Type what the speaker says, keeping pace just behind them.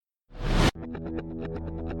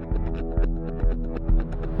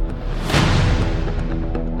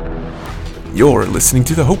You're listening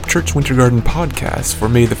to the Hope Church Winter Garden podcast for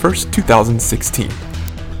May the 1st, 2016.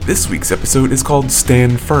 This week's episode is called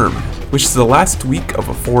Stand Firm, which is the last week of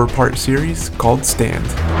a 4-part series called Stand.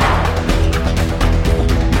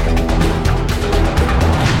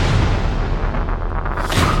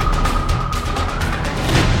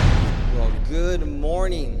 Well, good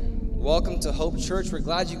morning. Welcome to Hope Church. We're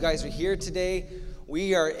glad you guys are here today.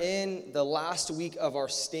 We are in the last week of our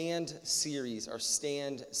Stand series,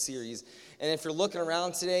 And if you're looking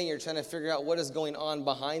around today and you're trying to figure out what is going on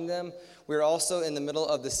behind them, we're also in the middle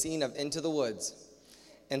of the scene of Into the Woods.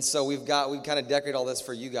 And so we kind of decorate all this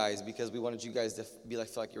for you guys because we wanted you guys to feel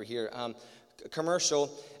like you're here. Commercial.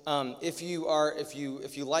 If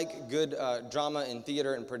you like good drama and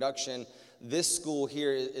theater and production, this school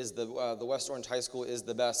here is the West Orange High School is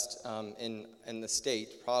the best in the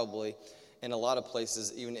state, probably, in a lot of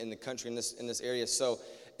places, even in the country, in this area. So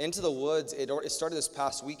Into the Woods, it started this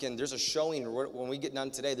past weekend. There's a showing, when we get done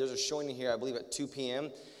today, there's a showing here, I believe, at 2 p.m.,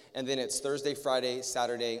 and then it's Thursday, Friday,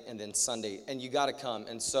 Saturday, and then Sunday, and you got to come.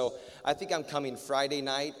 And so I think I'm coming Friday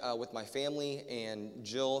night with my family and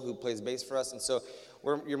Jill, who plays bass for us, and so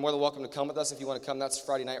you're more than welcome to come with us if you want to come. That's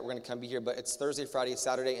Friday night. We're going to come be here, but it's Thursday, Friday,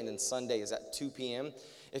 Saturday, and then Sunday is at 2 p.m.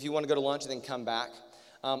 If you want to go to lunch and then come back.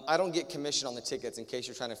 I don't get commission on the tickets in case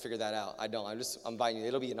you're trying to figure that out. I don't. I'm inviting you.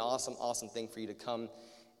 It'll be an awesome thing for you to come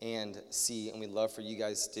and see, and we'd love for you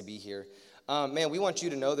guys to be here. Man, we want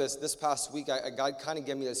you to know this. This past week, God kind of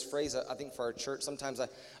gave me this phrase, I think, for our church. Sometimes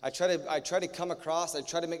I try to come across, I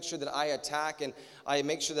try to make sure that I attack, and I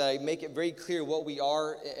make sure that I make it very clear what we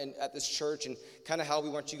are at this church and kind of how we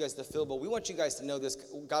want you guys to feel. But we want you guys to know this.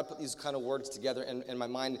 God put these kind of words together in my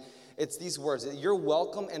mind. It's these words. You're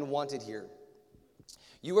welcome and wanted here.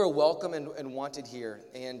 You are welcome and wanted here.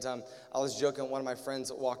 And I was joking. One of my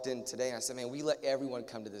friends walked in today, and I said, man, we let everyone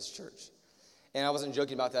come to this church. And I wasn't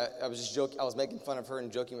joking about that. I was just joking. I was making fun of her and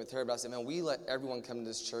joking with her. But I said, man, we let everyone come to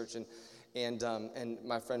this church. And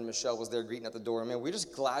my friend Michelle was there greeting at the door. Man, we're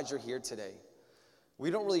just glad you're here today.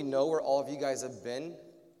 We don't really know where all of you guys have been.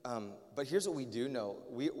 But here's what we do know.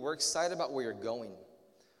 We're excited about where you're going.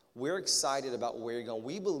 We're excited about where you're going.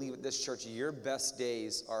 We believe at this church, your best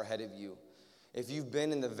days are ahead of you. If you've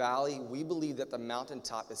been in the valley, we believe that the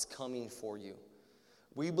mountaintop is coming for you.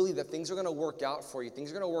 We believe that things are going to work out for you. Things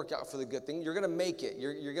are going to work out for the good thing. You're going to make it.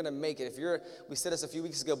 You're going to make it. We said this a few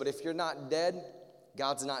weeks ago, but if you're not dead,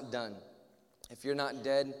 God's not done. If you're not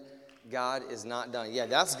dead, God is not done. Yeah,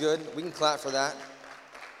 that's good. We can clap for that.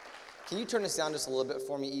 Can you turn this down just a little bit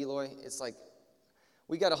for me, Eloy? It's like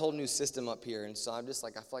we got a whole new system up here, and so I'm just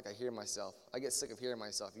like, I feel like I hear myself. I get sick of hearing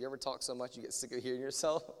myself. You ever talk so much you get sick of hearing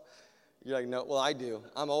yourself? You're like, no, well, I do.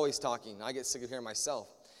 I'm always talking. I get sick of hearing myself.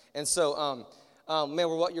 And so, man,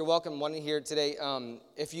 you're welcome one here today.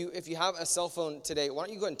 If you have a cell phone today, why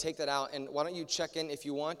don't you go ahead and take that out, and why don't you check in if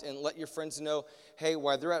you want and let your friends know, hey,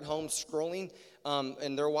 while they're at home scrolling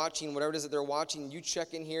and they're watching whatever it is that they're watching, you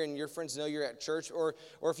check in here and your friends know you're at church. Or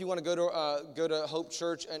if you want to go to Hope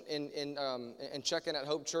Church and check in at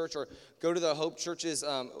Hope Church, or go to the Hope Church's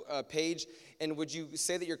page. And would you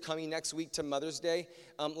say that you're coming next week to Mother's Day?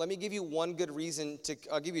 Let me give you one good reason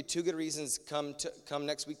I'll give you two good reasons come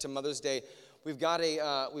next week to Mother's Day. We've got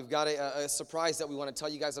a surprise that we want to tell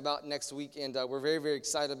you guys about next week, and we're very, very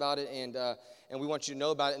excited about it, and we want you to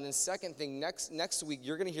know about it. And then second thing, next week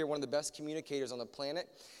you're going to hear one of the best communicators on the planet,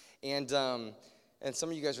 and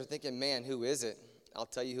some of you guys are thinking, man, who is it? I'll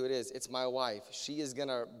tell you who it is. It's my wife. She is going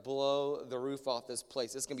to blow the roof off this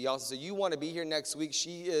place. It's going to be awesome. So you want to be here next week.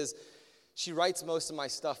 She writes most of my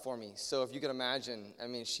stuff for me. So if you can imagine, I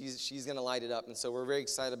mean, she's going to light it up. And so we're very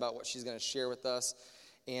excited about what she's going to share with us.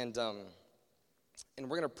 And we're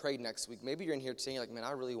going to pray next week. Maybe you're in here today, you're like, man,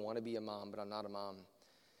 I really want to be a mom, but I'm not a mom.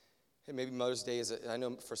 And maybe Mother's Day I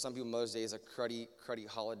know for some people Mother's Day is a cruddy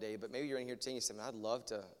holiday, but maybe you're in here today and you say, man, I'd love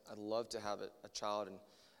to have a child.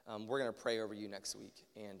 And we're going to pray over you next week.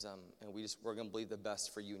 And we're going to believe the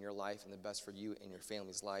best for you in your life and the best for you in your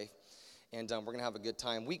family's life. And we're going to have a good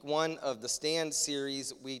time. Week 1 of the Stand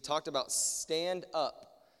series, we talked about stand up.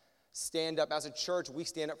 Stand up. As a church, we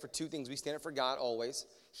stand up for two things. We stand up for God always.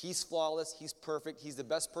 He's flawless. He's perfect. He's the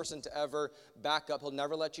best person to ever back up. He'll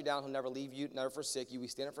never let you down. He'll never leave you, never forsake you. We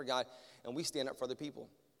stand up for God, and we stand up for other people.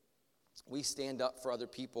 We stand up for other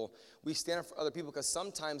people. We stand up for other people because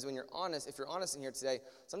sometimes when you're honest, if you're honest in here today,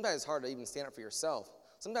 sometimes it's hard to even stand up for yourself.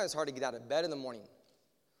 Sometimes it's hard to get out of bed in the morning.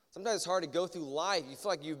 Sometimes it's hard to go through life. You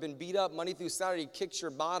feel like you've been beat up Monday through Saturday, kicked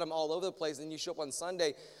your bottom all over the place, and then you show up on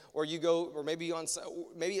Sunday, or maybe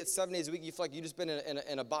it's 7 days a week, you feel like you've just been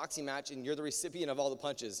in a boxing match, and you're the recipient of all the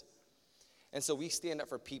punches. And so we stand up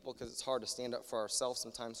for people because it's hard to stand up for ourselves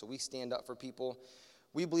sometimes, so we stand up for people.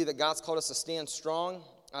 We believe that God's called us to stand strong.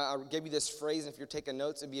 I gave you this phrase, and if you're taking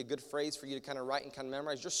notes, it'd be a good phrase for you to kind of write and kind of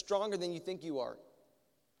memorize. You're stronger than you think you are.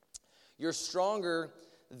 You're stronger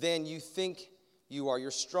than you think you are.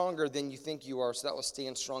 You're stronger than you think you are. So that was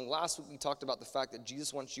stand strong. Last week we talked about the fact that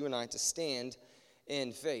Jesus wants you and I to stand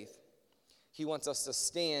in faith. He wants us to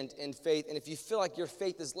stand in faith. And if you feel like your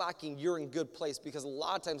faith is lacking, you're in good place. Because a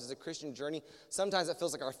lot of times as a Christian journey, sometimes it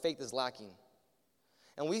feels like our faith is lacking.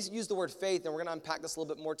 And we use the word faith, and we're going to unpack this a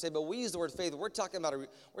little bit more today, but we use the word faith. We're talking about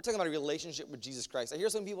a relationship with Jesus Christ. I hear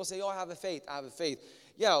some people say, oh, I have a faith.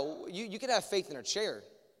 Yeah, you can have faith in a chair.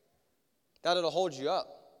 That'll hold you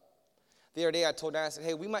up. The other day I told Diana, I said,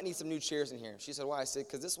 hey, we might need some new chairs in here. She said, why? I said,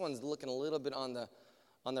 because this one's looking a little bit on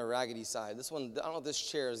the raggedy side. This one, I don't know if this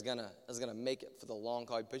chair is gonna make it for the long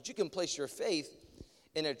haul. But you can place your faith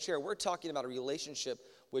in a chair. We're talking about a relationship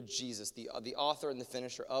with Jesus, the author and the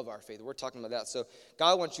finisher of our faith. We're talking about that. So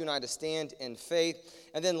God wants you and I to stand in faith.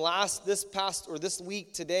 And then this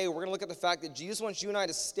week today, we're gonna look at the fact that Jesus wants you and I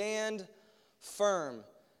to stand firm.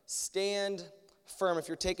 Stand firm. If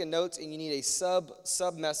you're taking notes and you need a sub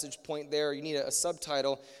message point there, you need a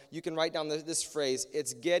subtitle, you can write down this phrase,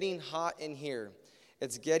 it's getting hot in here.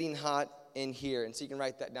 It's getting hot in here. And so you can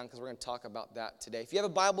write that down because we're going to talk about that today. If you have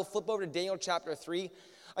a Bible, flip over to Daniel chapter 3.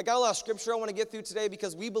 I got a lot of scripture I want to get through today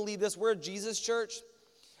because we believe this. We're a Jesus church.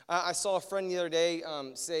 I saw a friend the other day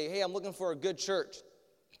say, hey, I'm looking for a good church.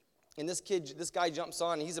 And this guy jumps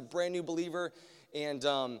on, and he's a brand new believer. And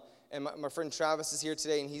my friend Travis is here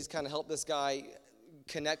today, and he's kind of helped this guy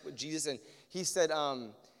connect with Jesus. And he said,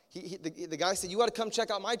 the guy said, you got to come check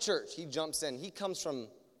out my church. He jumps in. He comes from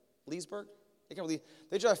Leesburg.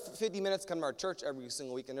 They drive 50 minutes to come to our church every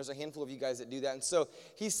single week, and there's a handful of you guys that do that. And so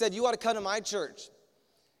he said, you ought to come to my church.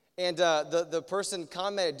 And the person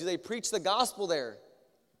commented, do they preach the gospel there?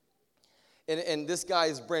 And this guy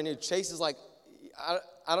is brand new. Chase is like,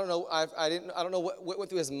 I don't know. I don't know what went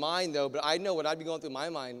through his mind, though, but I know what I'd be going through my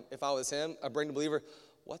mind if I was him, a brand new believer.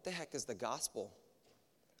 What the heck is the gospel?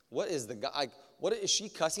 What is what is she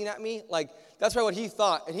cussing at me? Like, that's probably what he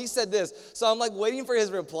thought. And he said this. So I'm like waiting for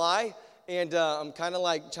his reply. And I'm kind of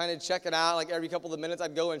like trying to check it out. Like every couple of minutes,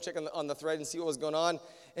 I'd go and check on the thread and see what was going on.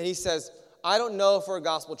 And he says, I don't know if we're a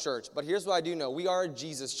gospel church, but here's what I do know. We are a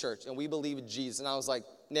Jesus church, and we believe in Jesus. And I was like,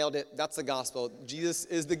 nailed it. That's the gospel. Jesus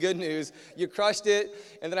is the good news. You crushed it.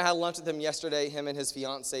 And then I had lunch with him yesterday, him and his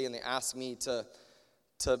fiance, and they asked me to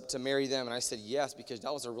marry them. And I said yes, because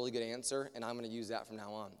that was a really good answer, and I'm going to use that from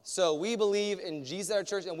now on. So we believe in Jesus at our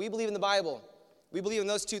church, and we believe in the Bible. We believe in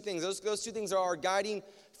those two things. Those two things are our guiding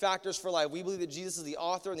factors for life. We believe that Jesus is the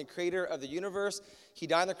author and the creator of the universe. He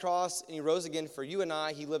died on the cross and he rose again for you and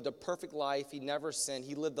I. He lived a perfect life. He never sinned.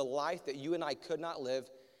 He lived the life that you and I could not live.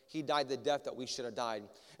 He died the death that we should have died.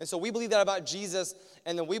 And so we believe that about Jesus,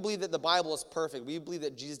 and then we believe that the Bible is perfect. We believe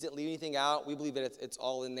that Jesus didn't leave anything out. We believe that it's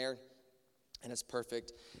all in there, and it's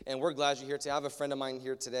perfect. And we're glad you're here today. I have a friend of mine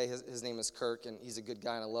here today. His name is Kirk, and he's a good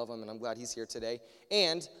guy, and I love him, and I'm glad he's here today.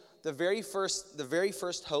 And the very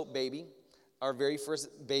first Hope baby, our very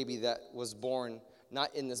first baby that was born,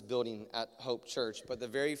 not in this building at Hope Church, but the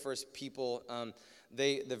very first people,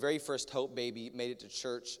 the very first Hope baby made it to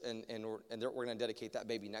church, and we're going to dedicate that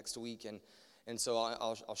baby next week, and so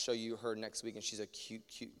I'll show you her next week, and she's a cute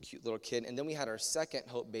little kid. And then we had our second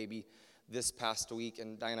Hope baby this past week,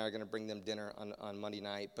 and Diana and I are going to bring them dinner on Monday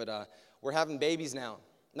night. But we're having babies now.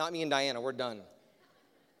 Not me and Diana, we're done.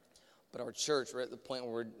 But our church, we're at the point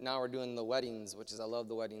where we're doing the weddings, which is, I love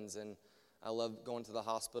the weddings, and I love going to the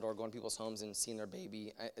hospital or going to people's homes and seeing their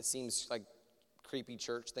baby. It seems like a creepy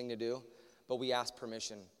church thing to do, but we ask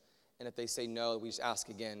permission. And if they say no, we just ask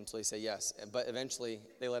again until they say yes. But eventually,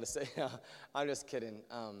 they let us say, I'm just kidding.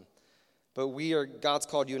 But God's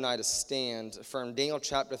called you and I to stand firm. Daniel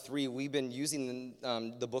chapter 3, we've been using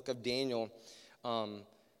the book of Daniel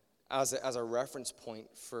as a reference point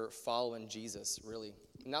for following Jesus, really.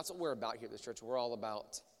 And that's what we're about here at this church. We're all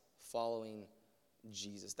about following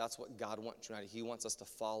Jesus. That's what God wants you and I. He wants us to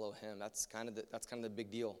follow him. That's kind of the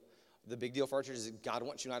big deal. The big deal for our church is that God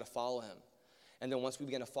wants you and I to follow him. And then once we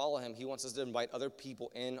begin to follow him, he wants us to invite other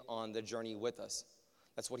people in on the journey with us.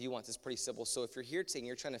 That's what he wants. It's pretty simple. So if you're here today and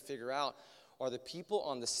you're trying to figure out, are the people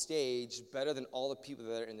on the stage better than all the people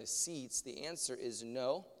that are in the seats? The answer is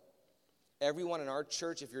no. Everyone in our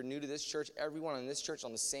church, if you're new to this church, everyone in this church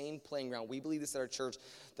on the same playing ground. We believe this at our church,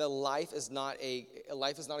 that life is not a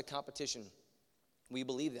competition. We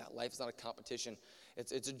believe that. Life is not a competition.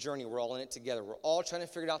 It's a journey. We're all in it together. We're all trying to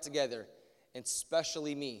figure it out together, and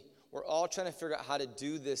especially me. We're all trying to figure out how to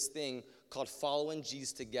do this thing called following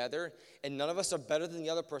Jesus together, and none of us are better than the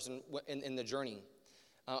other person in the journey.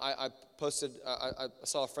 I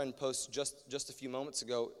saw a friend post just a few moments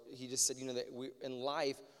ago. He just said, that in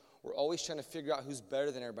life, we're always trying to figure out who's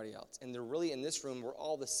better than everybody else. And they're really, in this room, we're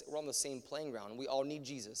on the same playing ground. And we all need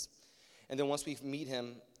Jesus. And then once we meet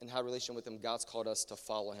him and have a relationship with him, God's called us to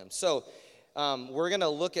follow him. So we're going to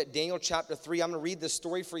look at Daniel chapter 3. I'm going to read this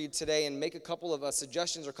story for you today and make a couple of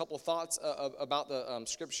suggestions or a couple of thoughts about the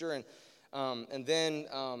scripture. And then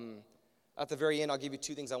at the very end, I'll give you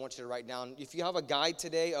two things I want you to write down. If you have a guide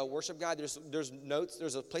today, a worship guide, there's notes.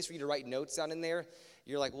 There's a place for you to write notes down in there.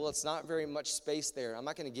 You're like, well, it's not very much space there. I'm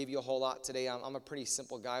not going to give you a whole lot today. I'm a pretty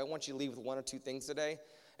simple guy. I want you to leave with one or two things today.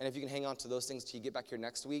 And if you can hang on to those things till you get back here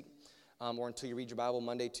next week, or until you read your Bible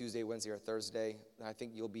Monday, Tuesday, Wednesday, or Thursday, I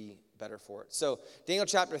think you'll be better for it. So Daniel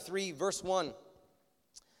chapter 3, verse 1.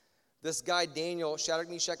 This guy, Daniel, Shadrach,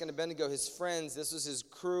 Meshach, and Abednego, his friends, this was his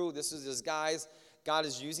crew, this was his guys. God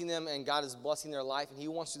is using them, and God is blessing their life, and he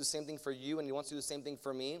wants to do the same thing for you, and he wants to do the same thing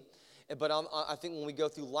for me. But I think when we go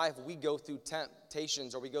through life, we go through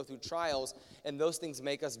temptations or we go through trials, and those things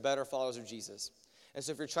make us better followers of Jesus. And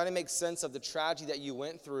so if you're trying to make sense of the tragedy that you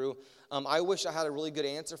went through, I wish I had a really good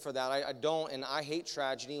answer for that. I don't, and I hate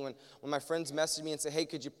tragedy. When my friends message me and say, hey,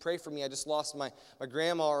 could you pray for me? I just lost my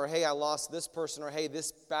grandma, or hey, I lost this person, or hey,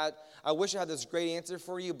 this bad. I wish I had this great answer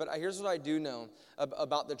for you, but here's what I do know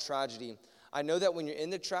about the tragedy. I know that when you're in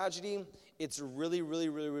the tragedy, it's really, really,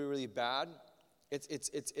 really, really, really bad.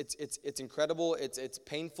 It's incredible. It's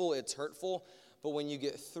painful. It's hurtful. But when you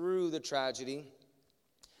get through the tragedy,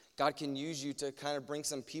 God can use you to kind of bring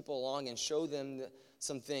some people along and show them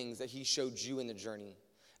some things that he showed you in the journey.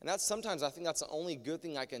 And I think that's the only good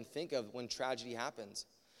thing I can think of when tragedy happens.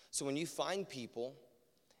 So when you find people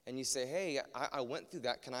and you say, hey, I went through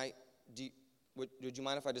that. Would you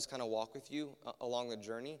mind if I just kind of walk with you along the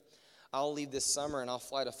journey? I'll leave this summer and I'll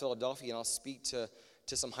fly to Philadelphia and I'll speak to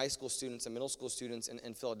some high school students and middle school students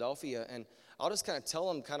in Philadelphia. And I'll just kind of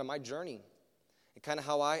tell them kind of my journey. And kind of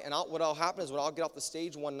how what'll happen is when I'll get off the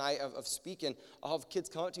stage one night of speaking, I'll have kids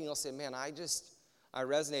come up to me and they'll say, man, I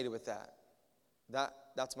resonated with that.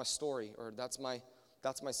 That's my story, or that's my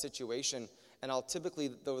situation. And I'll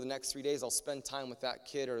typically, over the next 3 days, I'll spend time with that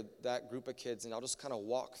kid or that group of kids, and I'll just kind of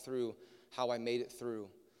walk through how I made it through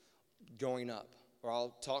growing up. Or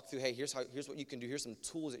I'll talk through, hey, here's what you can do. Here's some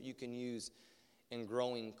tools that you can use in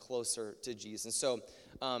growing closer to Jesus. And so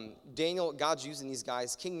Daniel, God's using these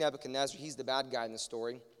guys. King Nebuchadnezzar, he's the bad guy in the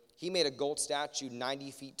story. He made a gold statue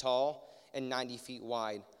 90 feet tall and 90 feet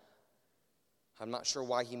wide. I'm not sure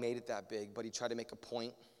why he made it that big, but he tried to make a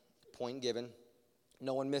point given.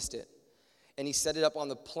 No one missed it. And he set it up on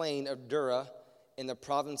the plain of Dura in the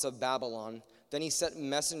province of Babylon. Then he sent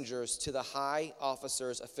messengers to the high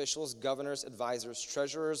officers, officials, governors, advisors,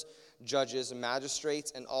 treasurers, judges,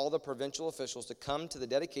 magistrates, and all the provincial officials to come to the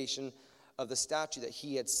dedication of the statue that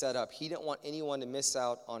he had set up. He didn't want anyone to miss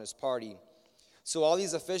out on his party. So all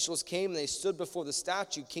these officials came and they stood before the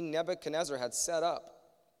statue King Nebuchadnezzar had set up.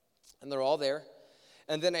 And they're all there.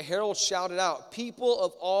 And then a herald shouted out, people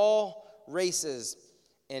of all races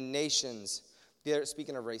and nations.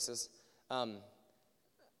 Speaking of races,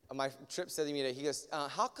 my trip said to me today, he goes,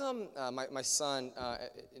 how come my son,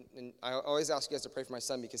 and I always ask you guys to pray for my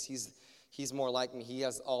son because he's more like me. He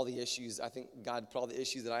has all the issues. I think God put all the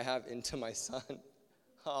issues that I have into my son.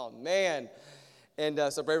 Oh, man. And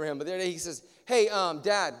so pray for him. But the other day he says, hey,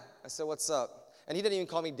 Dad. I said, what's up? And he didn't even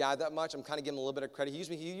call me Dad that much. I'm kind of giving him a little bit of credit. He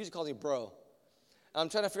usually calls me bro. I'm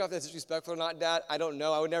trying to figure out if that's disrespectful or not, Dad. I don't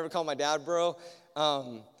know. I would never call my dad bro.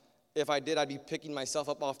 If I did, I'd be picking myself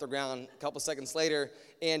up off the ground a couple seconds later.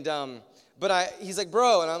 And he's like,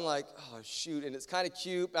 bro. And I'm like, oh, shoot. And it's kind of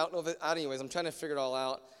cute. I don't know if it, anyways, I'm trying to figure it all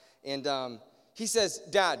out. And he says,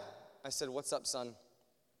 Dad. I said, what's up, son?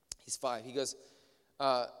 He's 5. He goes,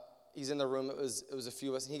 he's in the room. It was a few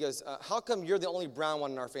of us. And he goes, how come you're the only brown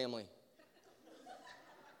one in our family?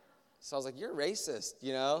 So I was like, you're racist,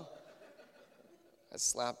 you know? I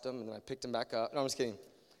slapped him, and then I picked him back up. No, I'm just kidding.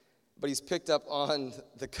 But he's picked up on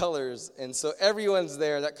the colors, and so everyone's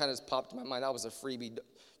there. That kind of popped in my mind. That was a freebie.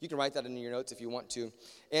 You can write that in your notes if you want to.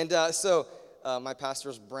 And so my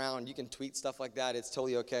pastor's brown. You can tweet stuff like that. It's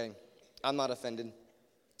totally okay. I'm not offended.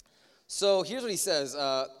 So here's what he says.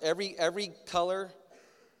 Every color,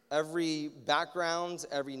 every background,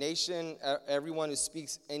 every nation, everyone who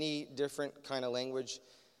speaks any different kind of language,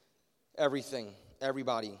 everything,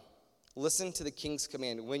 everybody. Listen to the king's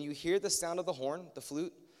command. When you hear the sound of the horn, the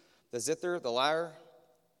flute, the zither, the lyre,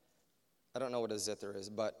 I don't know what a zither is,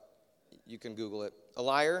 but you can Google it. A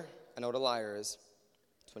lyre, I know what a lyre is.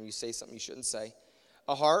 It's when you say something you shouldn't say.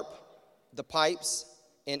 A harp, the pipes,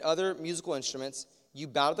 and other musical instruments, you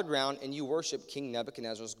bow to the ground and you worship King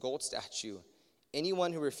Nebuchadnezzar's gold statue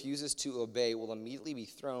Anyone who refuses to obey will immediately be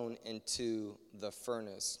thrown into the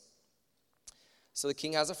furnace. So the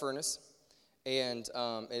king has a furnace, and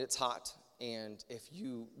it's hot. And if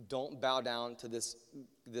you don't bow down to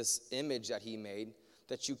this image that he made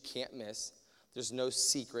that you can't miss, there's no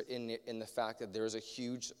secret in the fact that there's a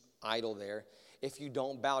huge idol there. If you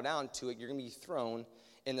don't bow down to it, you're going to be thrown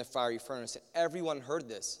in the fiery furnace. And everyone heard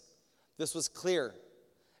this. This was clear.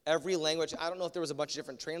 Every language, I don't know if there was a bunch of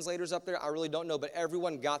different translators up there. I really don't know, but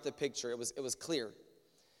everyone got the picture. It was clear.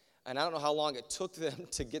 And I don't know how long it took them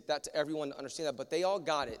to get that to everyone to understand that, but they all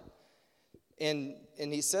got it. And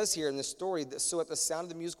he says here in this story, that, so at the sound of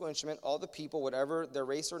the musical instrument, all the people, whatever their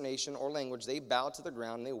race or nation or language, they bowed to the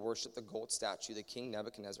ground and they worshiped the gold statue that King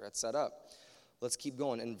Nebuchadnezzar had set up. Let's keep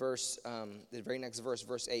going. In the very next verse,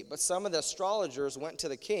 verse 8. But some of the astrologers went to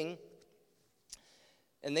the king,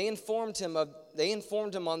 and they informed him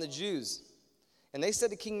on the Jews. And they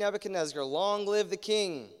said to King Nebuchadnezzar, "Long live the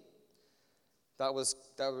king."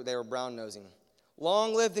 They were brown-nosing.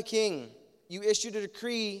 "Long live the king. You issued a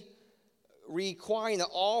decree requiring that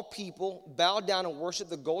all people bow down and worship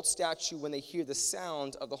the gold statue when they hear the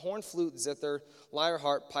sound of the horn, flute, zither, lyre,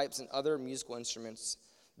 harp, pipes, and other musical instruments.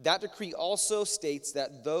 That decree also states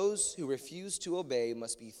that those who refuse to obey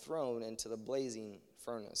must be thrown into the blazing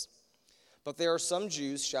furnace. But there are some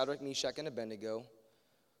Jews, Shadrach, Meshach, and Abednego,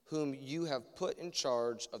 whom you have put in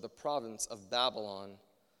charge of the province of Babylon.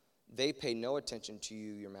 They pay no attention to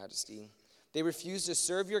you, your majesty. They refuse to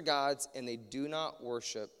serve your gods, and they do not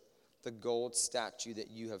worship the gold statue that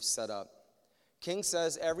you have set up." King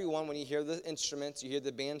says, everyone, when you hear the instruments, you hear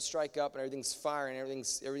the band strike up, and everything's firing,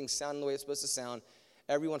 everything's sounding the way it's supposed to sound,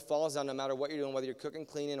 everyone falls down no matter what you're doing, whether you're cooking,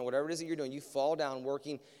 cleaning, or whatever it is that you're doing. You fall down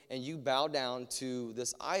working, and you bow down to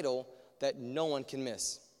this idol that no one can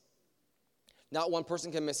miss. Not one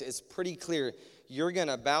person can miss it. It's pretty clear. You're going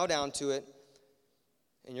to bow down to it,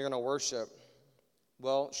 and you're going to worship.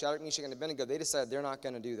 Well, Shadrach, Meshach, and Abednego, they decided they're not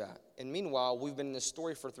going to do that. And meanwhile, we've been in this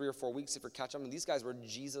story for 3 or 4 weeks, if you're catching up. And these guys were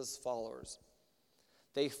Jesus followers.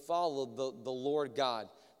 They followed the Lord God.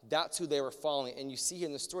 That's who they were following. And you see here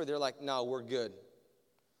in the story, they're like, no, we're good.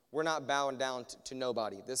 We're not bowing down to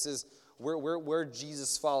nobody. We're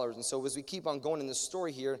Jesus followers. And so as we keep on going in this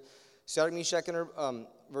story here, Shadrach, Meshach, and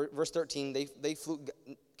verse 13,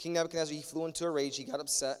 King Nebuchadnezzar, he flew into a rage. He got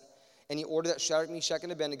upset. And he ordered that Shadrach, Meshach,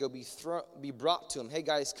 and Abednego be brought to him. Hey,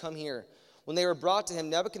 guys, come here. When they were brought to him,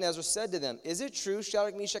 Nebuchadnezzar said to them, "Is it true,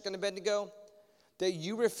 Shadrach, Meshach, and Abednego, that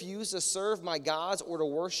you refuse to serve my gods or to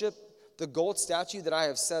worship the gold statue that I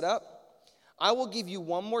have set up? I will give you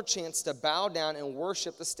one more chance to bow down and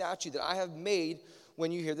worship the statue that I have made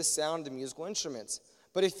when you hear the sound of the musical instruments.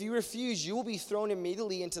 But if you refuse, you will be thrown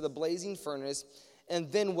immediately into the blazing furnace,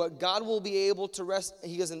 and then what God will be able to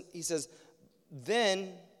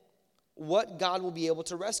what God will be able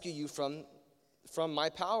to rescue you from my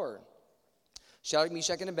power." Shadrach,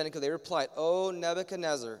 Meshach, and Abednego, they replied, O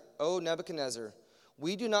Nebuchadnezzar,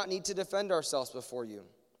 we do not need to defend ourselves before you.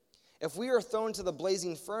 If we are thrown into the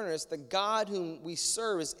blazing furnace, the God whom we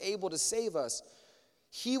serve is able to save us.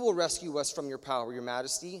 He will rescue us from your power, your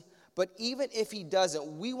majesty. But even if he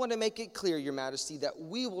doesn't, we want to make it clear, your majesty, that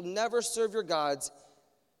we will never serve your gods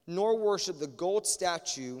nor worship the gold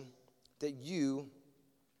statue that you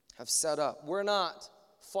have set up. We're not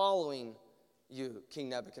following you, King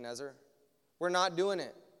Nebuchadnezzar. We're not doing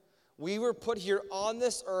it. We were put here on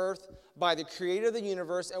this earth by the creator of the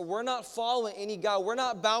universe, and we're not following any God. We're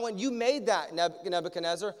not bowing. You made that,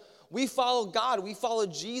 Nebuchadnezzar. We follow God. We follow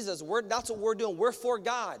Jesus. That's what we're doing. We're for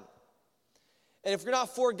God. And if you're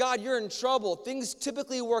not for God, you're in trouble. Things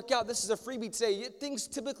typically work out. This is a freebie today. Things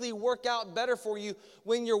typically work out better for you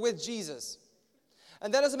when you're with Jesus.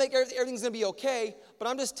 And that doesn't make everything's going to be okay, but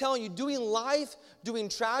I'm just telling you, doing life, doing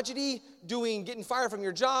tragedy, getting fired from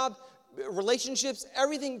your job, relationships,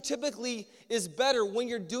 everything typically is better when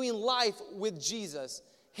you're doing life with Jesus.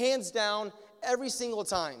 Hands down, every single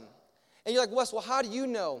time. And you're like, Wes, well, how do you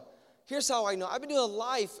know? Here's how I know. I've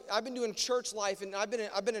been doing church life, and I've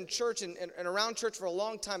been in church and around church for a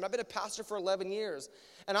long time. I've been a pastor for 11 years,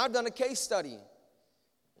 and I've done a case study.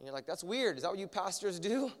 And you're like, that's weird. Is that what you pastors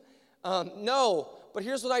do? No, but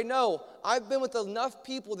here's what I know. I've been with enough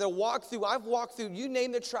people that I've walked through, you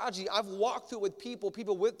name the tragedy, I've walked through it with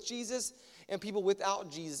people with Jesus and people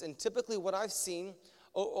without Jesus. And typically what I've seen,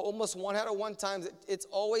 almost one out of one time, it's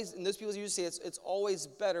always, and those people usually say it's always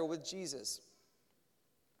better with Jesus.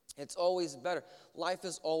 It's always better. Life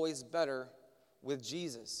is always better with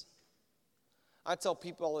Jesus. I tell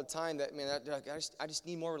people all the time that, man, I just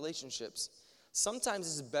need more relationships. Sometimes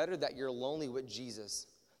it's better that you're lonely with Jesus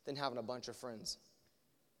than having a bunch of friends.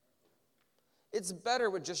 It's better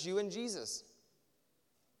with just you and Jesus.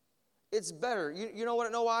 It's better. You know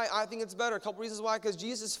what? Know why? I think it's better. A couple reasons why. Because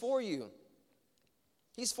Jesus is for you.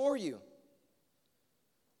 He's for you.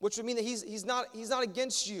 Which would mean that he's not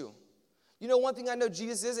against you. You know one thing I know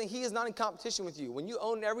Jesus is, and he is not in competition with you. When you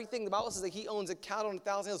own everything, the Bible says that he owns a cattle on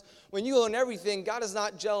 1,000 hills. When you own everything, God is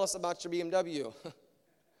not jealous about your BMW.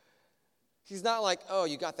 He's not like, oh,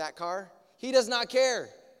 you got that car? He does not care.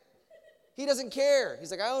 He doesn't care. He's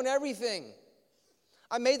like, I own everything.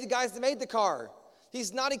 I made the guys that made the car.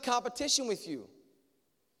 He's not in competition with you.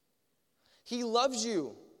 He loves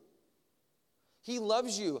you. He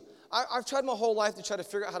loves you. I've tried my whole life to try to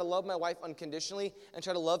figure out how to love my wife unconditionally and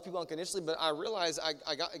try to love people unconditionally, but I realized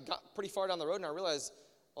I got pretty far down the road, and I realized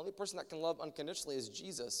the only person that can love unconditionally is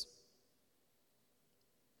Jesus.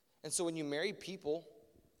 And so when you marry people,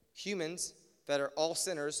 humans that are all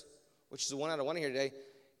sinners, which is the one out of one here today,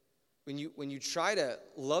 when you try to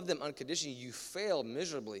love them unconditionally, you fail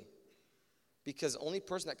miserably, because the only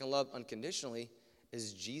person that can love unconditionally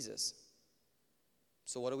is Jesus.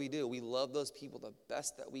 So what do? We love those people the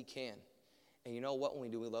best that we can. And you know what?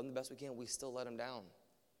 When we love them the best we can, we still let them down.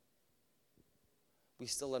 We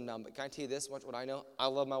still let them down. But can I tell you this much, what I know? I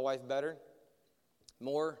love my wife better,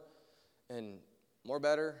 more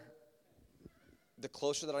better. The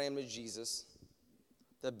closer that I am to Jesus,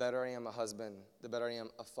 the better I am a husband, the better I am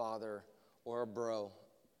a father or a bro,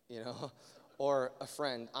 or a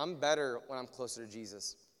friend. I'm better when I'm closer to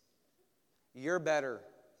Jesus. You're better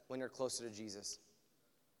when you're closer to Jesus.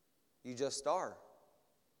 You just are.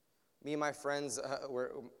 Me and my friends,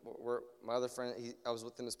 my other friend, I was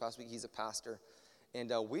with him this past week. He's a pastor.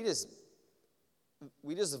 And we just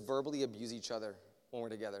verbally abuse each other when we're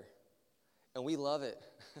together. And we love it.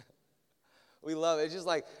 We love it. It's just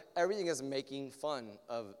like everything is making fun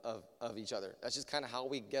of each other. That's just kind of how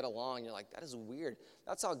we get along. You're like, that is weird.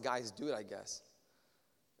 That's how guys do it, I guess.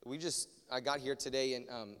 I got here today,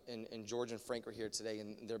 and George and Frank were here today,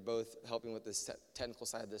 and they're both helping with this technical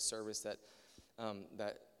side of this service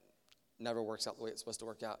that never works out the way it's supposed to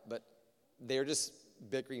work out. But they're just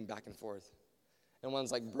bickering back and forth. And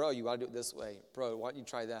one's like, bro, you got to do it this way. Bro, why don't you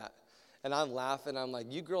try that? And I'm laughing. I'm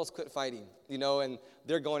like, you girls quit fighting, and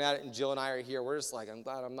they're going at it, and Jill and I are here. We're just like, I'm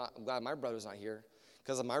glad my brother's not here.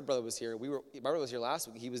 Because if my brother was here, my brother was here last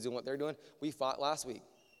week. He was doing what they're doing. We fought last week.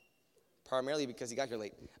 Primarily because he got here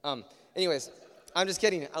late. Anyways, I'm just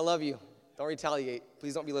kidding. I love you. Don't retaliate.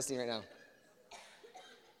 Please don't be listening right now.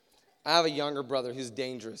 I have a younger brother who's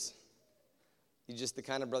dangerous. He's just the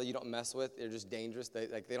kind of brother you don't mess with. They're just dangerous. They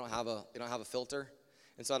don't have a filter.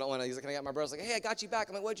 And so I don't want to. He's like, can I get my brother? I was like, hey, I got you back.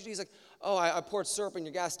 I'm like, what'd you do? He's like, oh, I poured syrup in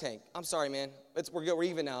your gas tank. I'm sorry, man. We're good. We're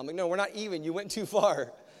even now. I'm like, no, we're not even. You went too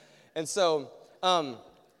far. And so,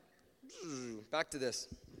 back to this.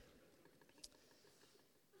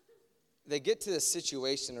 They get to this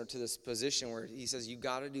situation or to this position where he says, you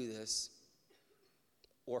got to do this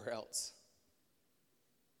or else.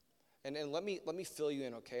 And let me fill you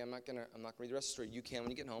in, okay? I'm not gonna read the rest of the story. You can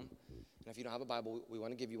when you get home. And if you don't have a Bible, we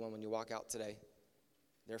want to give you one when you walk out today.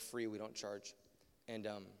 They're free. We don't charge. And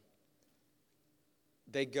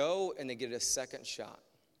they go and they get a second shot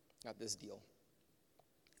at this deal.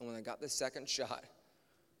 And when they got the second shot,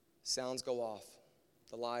 sounds go off.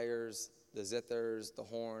 The lyres, the zithers, the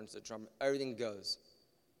horns, the drum, everything goes.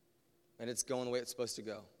 And it's going the way it's supposed to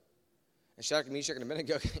go. And Shadrach, Meshach, and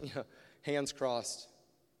Abednego, hands crossed.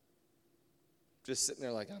 Just sitting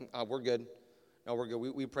there like, we're good. No, we're good.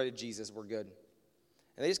 We pray to Jesus. We're good.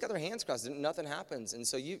 And they just got their hands crossed. And nothing happens. And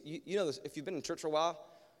so you know this. If you've been in church for a while,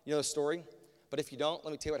 you know the story. But if you don't,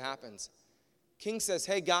 let me tell you what happens. King says,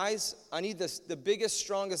 hey, guys, I need the biggest,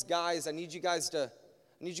 strongest guys. I need you guys to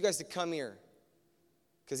come here.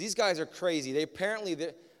 Because these guys are crazy. They apparently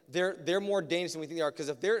they're more dangerous than we think they are. Because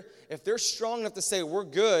if they're strong enough to say we're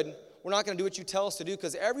good, we're not going to do what you tell us to do.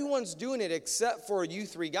 Because everyone's doing it except for you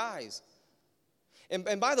three guys.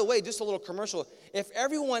 And by the way, just a little commercial. If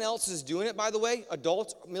everyone else is doing it, by the way,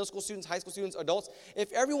 adults, middle school students, high school students, adults, if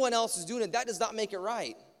everyone else is doing it, that does not make it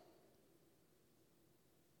right.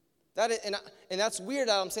 And that's weird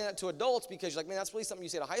that I'm saying that to adults because you're like, man, that's really something you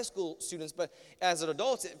say to high school students. But as an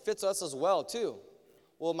adult, it fits us as well too.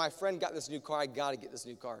 Well, my friend got this new car. I got to get this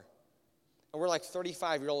new car. And we're like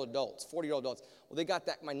 35-year-old adults, 40-year-old adults. Well, they got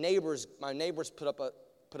that. My neighbors got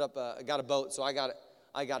a boat, so I got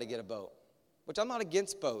to get a boat. Which I'm not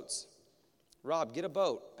against boats. Rob, get a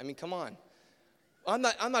boat. I mean, come on. I'm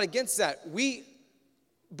not against that.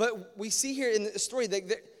 But we see here in the story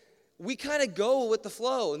that we kind of go with the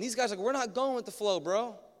flow. And these guys are like, we're not going with the flow,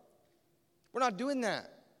 bro. We're not doing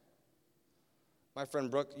that. My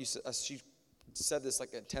friend Brooke, she said this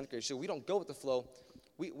like in 10th grade. She said, we don't go with the flow.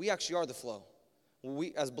 We actually are the flow.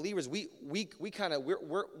 we as believers,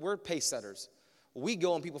 we're pace setters. We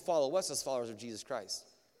go and people follow us as followers of Jesus Christ.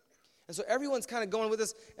 And so everyone's kind of going with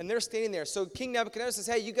us, and they're standing there. So King Nebuchadnezzar says,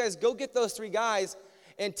 hey, you guys go get those 3 guys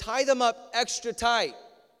and tie them up extra tight.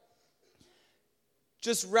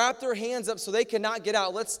 Just wrap their hands up so they cannot get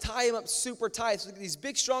out. Let's tie them up super tight. So these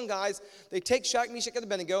big, strong guys, they take Shadrach, Meshach, and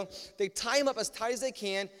Abednego. They tie them up as tight as they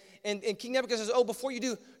can. And King Nebuchadnezzar says, oh, before you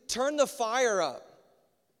do, turn the fire up.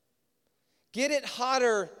 Get it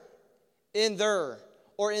hotter in there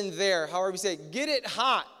or in there, however you say it. Get it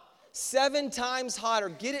hot. 7 times hotter.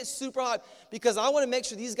 Get it super hot because I want to make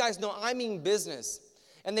sure these guys know I mean business.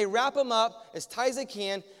 And they wrap them up as tight as they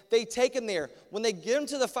can. They take them there. When they get them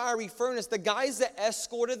to the fiery furnace, the guys that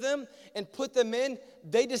escorted them and put them in,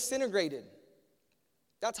 they disintegrated.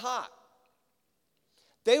 That's hot.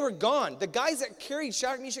 They were gone. The guys that carried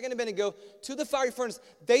Shadrach, Meshach, and Abednego to the fiery furnace,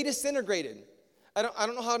 they disintegrated. I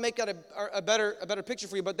don't know how to make that a better picture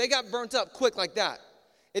for you, but they got burnt up quick like that.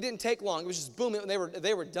 It didn't take long. It was just boom,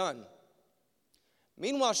 they were done.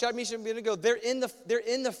 Meanwhile, Shadrach, Meshach, and Abednego, they're in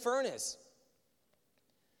the furnace.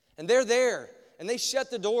 And they're there, and they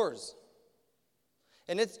shut the doors.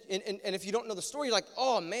 And if you don't know the story, you're like,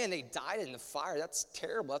 oh man, they died in the fire. That's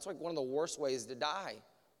terrible. That's like one of the worst ways to die.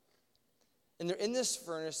 And they're in this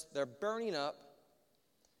furnace, they're burning up.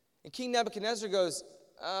 And King Nebuchadnezzar goes,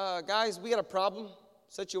 guys, we got a problem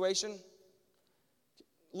situation.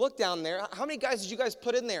 Look down there. How many guys did you guys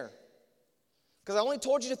put in there? Because I only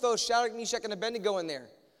told you to throw Shadrach, Meshach, and Abednego in there.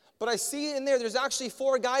 But I see in there's actually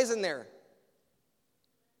 4 guys in there.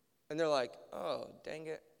 And they're like, oh, dang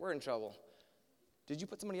it, we're in trouble. Did you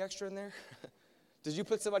put somebody extra in there? Did you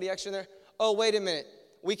put somebody extra in there? Oh, wait a minute.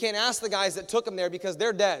 We can't ask the guys that took them there because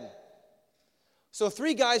they're dead. So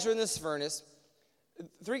 3 guys are in this furnace.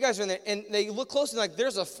 3 guys are in there, and they look closely like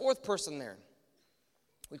there's a 4th person there.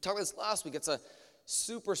 We talked about this last week. It's a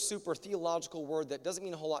super, super theological word that doesn't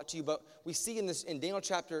mean a whole lot to you, but we see in Daniel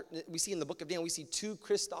chapter, we see in the book of Daniel, we see 2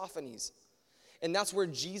 Christophanies. And that's where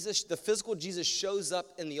Jesus, the physical Jesus, shows up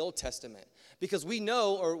in the Old Testament. Because we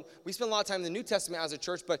know, or we spend a lot of time in the New Testament as a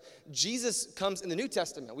church, but Jesus comes in the New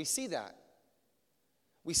Testament. We see that.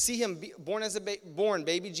 We see him born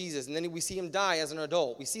baby Jesus, and then we see him die as an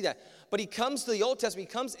adult. We see that. But he comes to the Old Testament,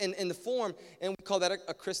 he comes in the form, and we call that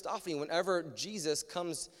a Christophany. Whenever Jesus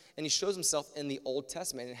comes and he shows himself in the Old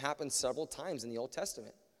Testament. It happens several times in the Old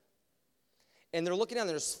Testament. And they're looking down,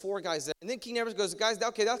 there's 4 guys there. And then King Nebuchadnezzar goes, guys,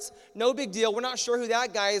 okay, that's no big deal. We're not sure who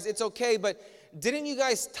that guy is. It's okay, but didn't you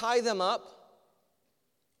guys tie them up?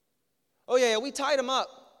 Oh, yeah, we tied them up.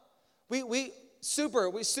 We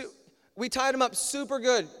tied them up super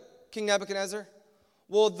good, King Nebuchadnezzar.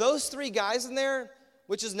 Well, those 3 guys in there,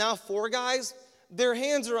 which is now 4 guys, their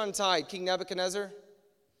hands are untied, King Nebuchadnezzar.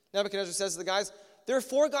 Nebuchadnezzar says to the guys, there are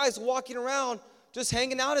 4 guys walking around just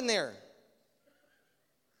hanging out in there.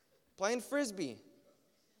 Playing frisbee,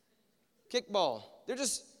 kickball. They're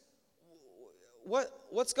just,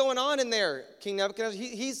 what's going on in there, King Nebuchadnezzar?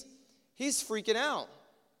 He's freaking out.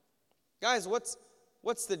 Guys,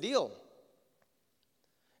 what's the deal?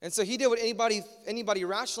 And so he did what anybody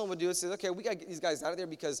rational would do and says, okay, we got to get these guys out of there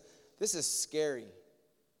because this is scary.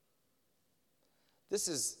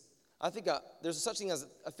 I think there's such thing as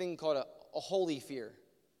a thing called a holy fear.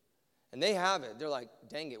 And they have it. They're like,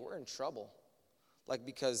 dang it, we're in trouble. Like,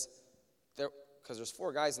 because there's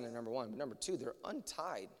 4 guys in there, number 1. But number 2, they're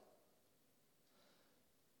untied.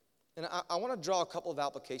 And I want to draw a couple of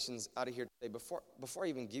applications out of here today before I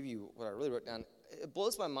even give you what I really wrote down. It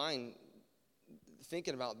blows my mind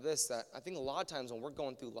thinking about this, that I think a lot of times when we're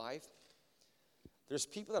going through life, there's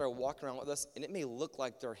people that are walking around with us, and it may look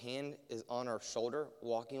like their hand is on our shoulder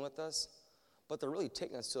walking with us, but they're really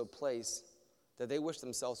taking us to a place that they wish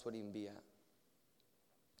themselves would even be at.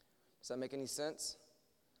 Does that make any sense?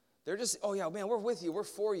 They're just, oh yeah, man, we're with you, we're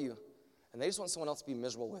for you. And they just want someone else to be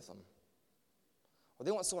miserable with them. Or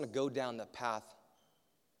they want someone to go down the path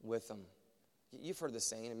with them. You've heard the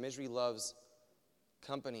saying, misery loves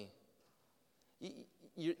company.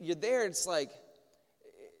 You're there, it's like,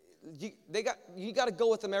 you got to go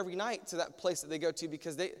with them every night to that place that they go to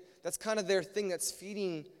because that's kind of their thing that's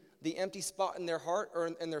feeding the empty spot in their heart or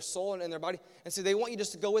in their soul and in their body. And so they want you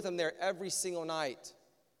just to go with them there every single night.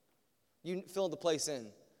 You fill the place in.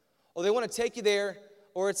 Or they want to take you there,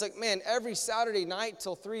 or it's like, man, every Saturday night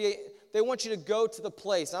till 3 a.m., they want you to go to the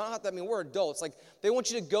place. I don't know what that means. We're adults. Like, they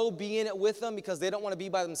want you to go be in it with them because they don't want to be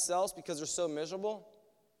by themselves because they're so miserable.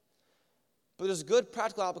 But there's good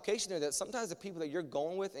practical application there that sometimes the people that you're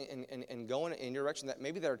going with and going in your direction that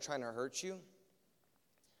maybe that are trying to hurt you,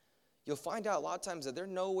 you'll find out a lot of times that they're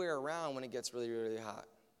nowhere around when it gets really, really hot.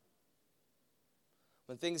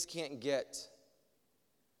 When things can't get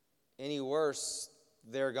Any worse,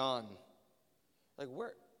 they're gone. Like,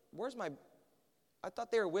 where's my, I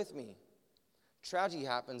thought they were with me. Tragedy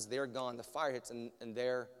happens, they're gone. The fire hits, and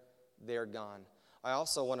they're gone. I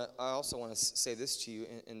also want to say this to you,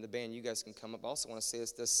 and the band, you guys can come up. I also want to say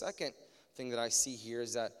this. The second thing that I see here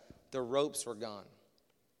is that the ropes were gone.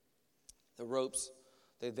 The ropes,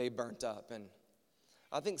 they burnt up. And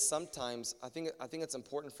I think sometimes, I think it's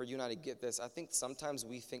important for you and I to get this. I think sometimes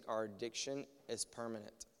we think our addiction is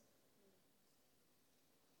permanent.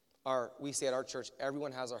 We say at our church,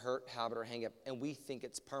 everyone has a hurt, habit, or hang-up, and we think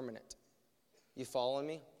it's permanent. You following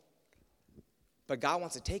me? But God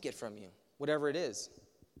wants to take it from you, whatever it is.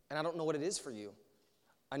 And I don't know what it is for you.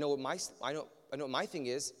 I know what my thing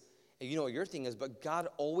is, and you know what your thing is, but God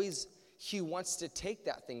always, He wants to take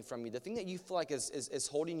that thing from you. The thing that you feel like is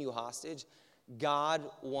holding you hostage, God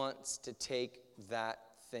wants to take that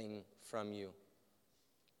thing from you.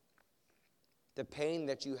 The pain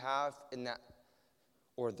that you have in that,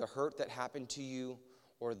 or the hurt that happened to you,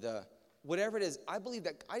 or the whatever it is, I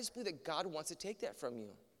just believe that God wants to take that from you.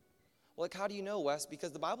 Well, like, how do you know, Wes?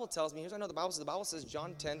 Because the Bible tells me, here's what I know the Bible says. The Bible says,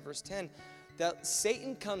 John 10, verse 10, that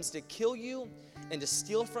Satan comes to kill you and to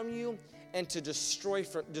steal from you and to destroy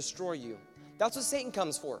you. That's what Satan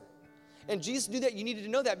comes for. And Jesus knew that. You needed to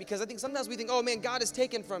know that, because I think sometimes we think, oh man, God is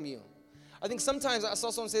taken from you. I think sometimes, I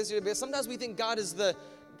saw someone say this the other day, sometimes we think God is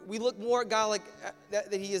we look more at God like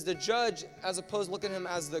that He is the judge, as opposed to looking at Him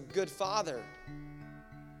as the good Father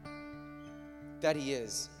that He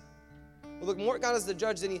is. We look more at God as the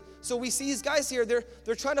judge than so we see these guys here,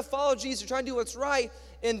 they're trying to follow Jesus, they're trying to do what's right,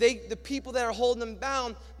 and the people that are holding them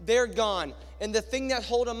bound, they're gone. And the thing that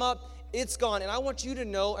hold them up, it's gone. And I want you to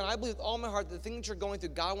know, and I believe with all my heart, that the thing that you're going through,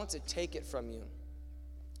 God wants to take it from you.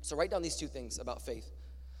 So write down these two things about faith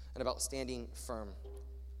and about standing firm.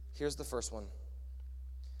 Here's the first one.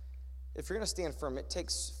 If you're going to stand firm, it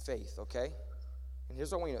takes faith, okay? And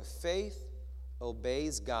here's what I want you to know. Faith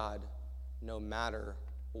obeys God no matter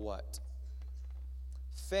what.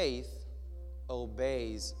 Faith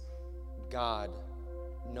obeys God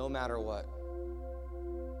no matter what.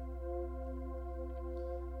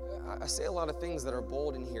 I say a lot of things that are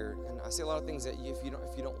bold in here, and I say a lot of things that if you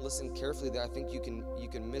don't listen carefully, that I think you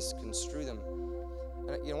can misconstrue them.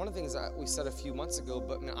 And one of the things that we said a few months ago,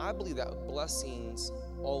 but man, I believe that blessings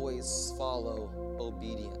always follow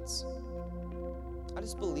obedience. I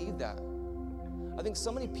just believe that. I think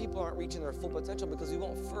so many people aren't reaching their full potential because we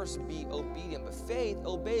won't first be obedient. But faith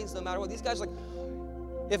obeys no matter what. These guys are like,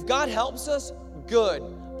 if God helps us, good.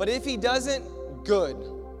 But if He doesn't, good.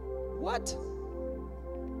 What?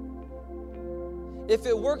 If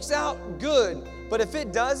it works out, good. But if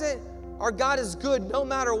it doesn't, our God is good no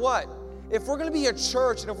matter what. If we're going to be a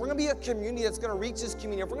church, and if we're going to be a community that's going to reach this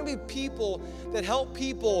community, if we're going to be people that help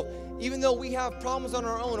people, even though we have problems on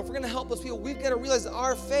our own, if we're going to help those people, we've got to realize that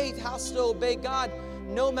our faith has to obey God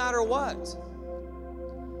no matter what.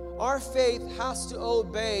 Our faith has to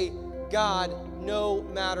obey God no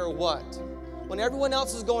matter what. When everyone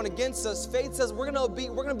else is going against us, faith says we're going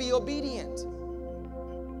to be obedient.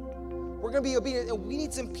 We're going to be obedient, and we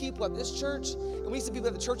need some people at this church, and we need some people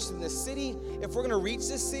at the churches in this city. If we're going to reach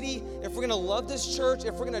this city, if we're going to love this church,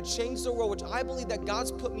 if we're going to change the world, which I believe that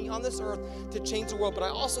God's put me on this earth to change the world, but I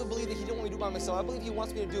also believe that He didn't want me to do it by myself. I believe He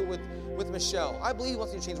wants me to do it with Michelle. I believe He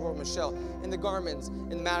wants me to change the world with Michelle, and the Garmins,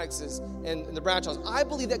 and the Maddoxes, and the Bradshaws. I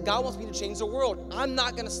believe that God wants me to change the world. I'm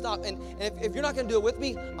not going to stop, and if you're not going to do it with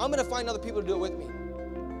me, I'm going to find other people to do it with me.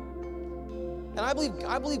 And I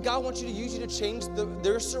believe God wants you to use you to change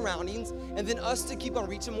their surroundings, and then us to keep on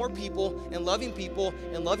reaching more people and loving more people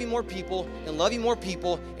and loving more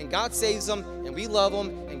people, and God saves them and we love them,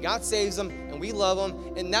 and God saves them and we love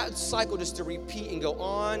them, and that cycle just to repeat and go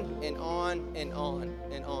on and on and on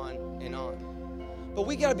and on and on. But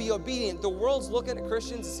we got to be obedient. The world's looking at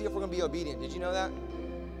Christians to see if we're going to be obedient. Did you know that?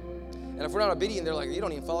 And if we're not obedient, they're like, you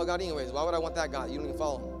don't even follow God anyways. Why would I want that God? You don't even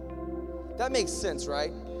follow Him. That makes sense,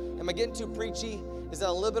 right? Am I getting too preachy? Is that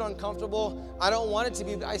a little bit uncomfortable? I don't want it to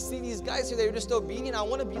be, but I see these guys here, they're just obedient. I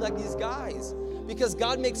want to be like these guys because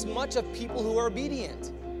God makes much of people who are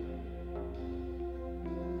obedient.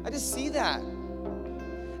 I just see that.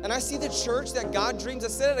 And I see the church that God dreams. I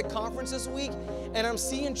said at a conference this week, and I'm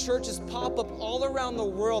seeing churches pop up all around the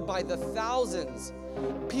world by the thousands.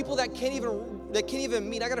 People that can't even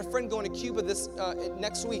meet. I got a friend going to Cuba this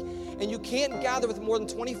next week, and you can't gather with more than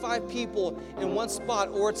 25 people in one spot,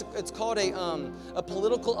 or it's called a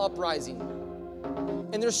political uprising.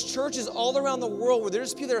 And there's churches all around the world where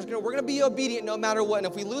there's people that are we're going to be obedient no matter what. And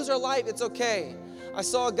if we lose our life, it's okay. I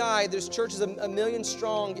saw a guy. There's churches a million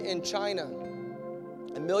strong in China.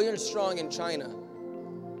 1 million strong in China.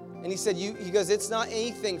 And he said, he goes, it's not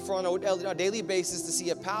anything for on a daily basis to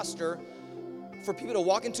see a pastor, for people to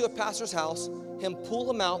walk into a pastor's house, him pull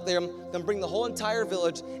him out there, then bring the whole entire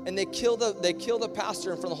village, and they kill the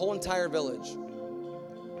pastor in front of the whole entire village.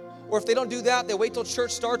 Or if they don't do that, they wait till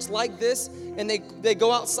church starts like this, and they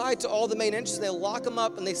go outside to all the main entrances, and they lock them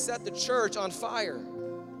up, and they set the church on fire.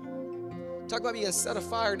 Talk about being set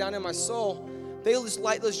afire down in my soul. They just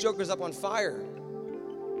light those jokers up on fire.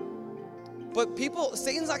 But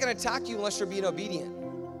Satan's not going to attack you unless you're being obedient.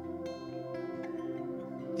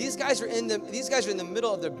 These guys are in the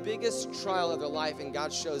middle of their biggest trial of their life, and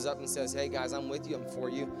God shows up and says, hey guys, I'm with you, I'm for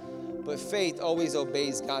you. But faith always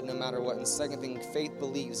obeys God no matter what. And second thing, faith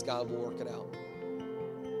believes God will work it out.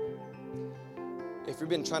 If you've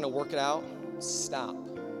been trying to work it out, stop.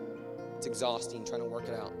 It's exhausting trying to work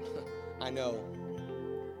it out. I know.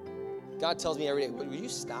 God tells me every day, would you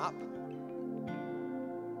stop?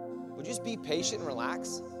 Would you just be patient and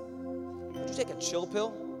relax? Would you take a chill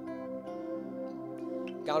pill?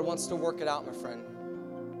 God wants to work it out, my friend.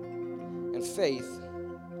 And faith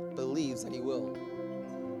believes that he will.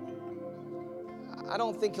 I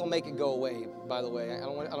don't think he'll make it go away, by the way. I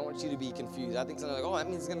don't want you to be confused. I think something like, that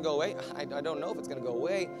means it's going to go away. I don't know if it's going to go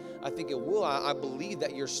away. I think it will. I believe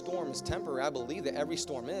that your storm is temporary. I believe that every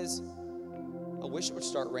storm is. I wish it would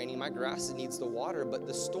start raining. My grass needs the water, but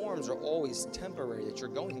the storms are always temporary that you're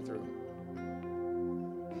going through.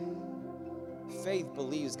 Faith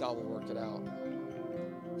believes God will work it out.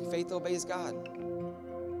 And faith obeys God.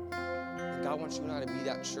 And God wants you and I to be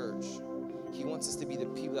that church. He wants us to be the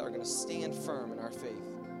people that are going to stand firm in our faith.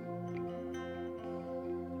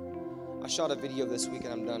 I shot a video this week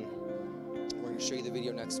and I'm done. We're going to show you the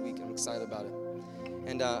video next week and I'm excited about it.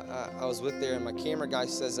 And I was with there and my camera guy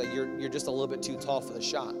says that you're just a little bit too tall for the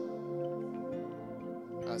shot.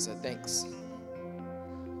 I said, thanks.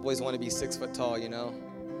 Boys want to be 6 foot tall, you know.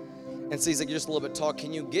 And so he's like, you're just a little bit tall.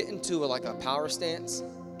 Can you get into a power stance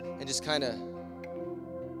and just kind of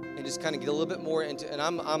get a little bit more into? And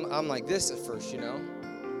I'm like this at first, you know.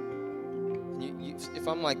 And if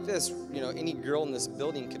I'm like this, you know, any girl in this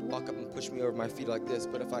building could walk up and push me over my feet like this.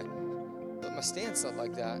 But if I put my stance up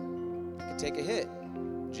like that, I could take a hit,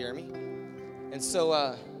 Jeremy. And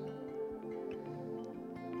so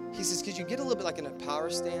he says, could you get a little bit like in a power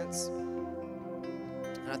stance?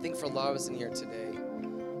 And I think for a lot of us in here today,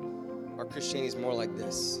 our Christianity is more like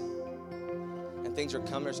this. And things are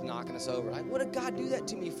coming, it's knocking us over. What did God do that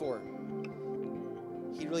to me for?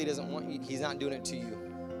 He really doesn't want you. He's not doing it to you.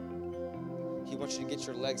 He wants you to get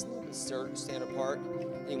your legs a little bit stand apart,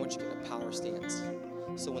 and he wants you to get a power stance.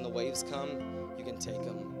 So when the waves come, you can take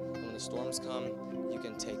them. And when the storms come, you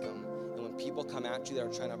can take them. And when people come at you that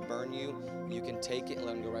are trying to burn you, you can take it and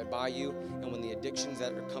let them go right by you. And when the addictions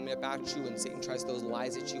that are coming up at you, and Satan tries those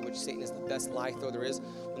lies at you, which Satan is the best lie thrower there is,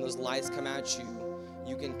 when those lies come at you,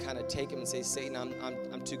 you can kind of take them and say, Satan,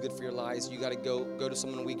 I'm too good for your lies. You got to go to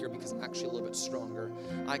someone weaker because I'm actually a little bit stronger.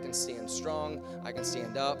 I can stand strong. I can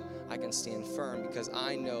stand up. I can stand firm because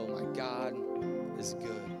I know my God is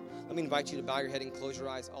good. Let me invite you to bow your head and close your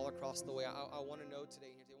eyes all across the way. I want to know today.